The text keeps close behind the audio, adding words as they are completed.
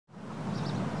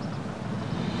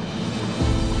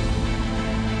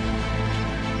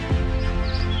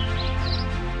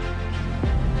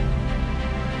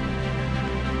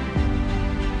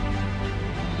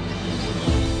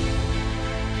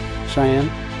Cheyenne,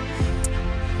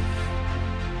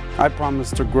 I promise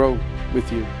to grow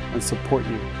with you and support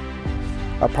you.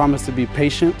 I promise to be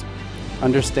patient,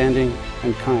 understanding,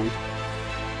 and kind.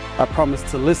 I promise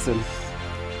to listen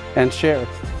and share.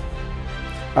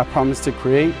 I promise to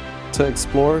create, to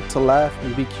explore, to laugh,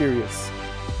 and be curious.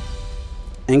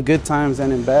 In good times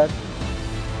and in bad,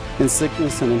 in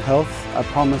sickness and in health, I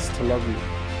promise to love you.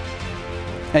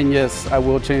 And yes, I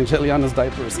will change Eliana's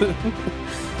diapers.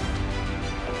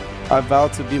 I vow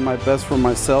to be my best for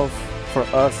myself, for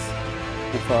us,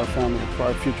 and for our family, for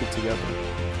our future together.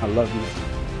 I love you.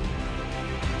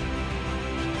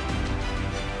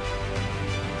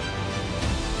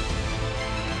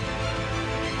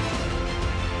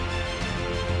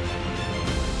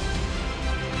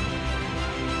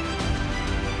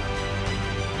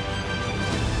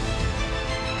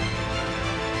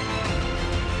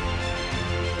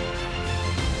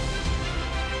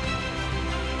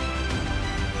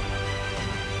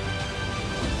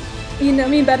 You know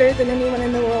me better than anyone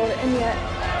in the world, and yet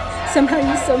somehow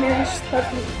you still manage to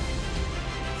love me.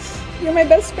 You're my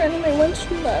best friend and my one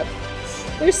true love.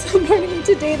 There's some part of me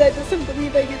today that doesn't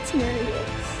believe I get to marry you.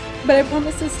 But I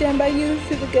promise to stand by you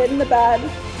through the good and the bad.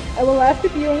 I will laugh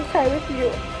with you and cry with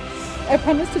you. I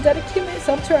promise to dedicate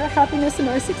myself to our happiness and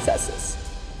our successes.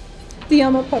 Ti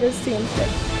amo para siempre.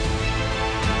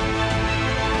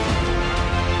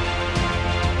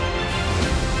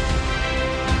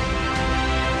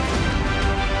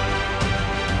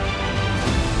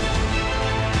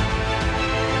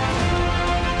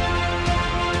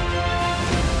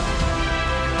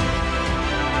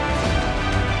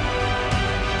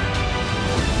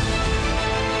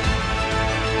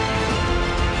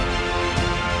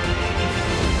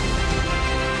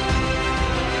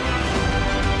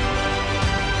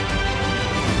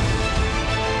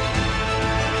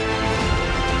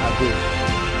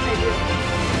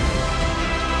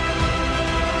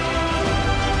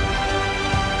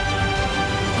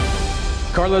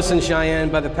 Carlos and Cheyenne,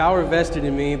 by the power vested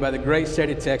in me by the great state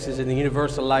of Texas and the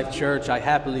Universal Life Church, I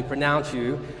happily pronounce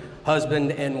you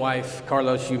husband and wife.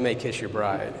 Carlos, you may kiss your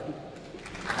bride.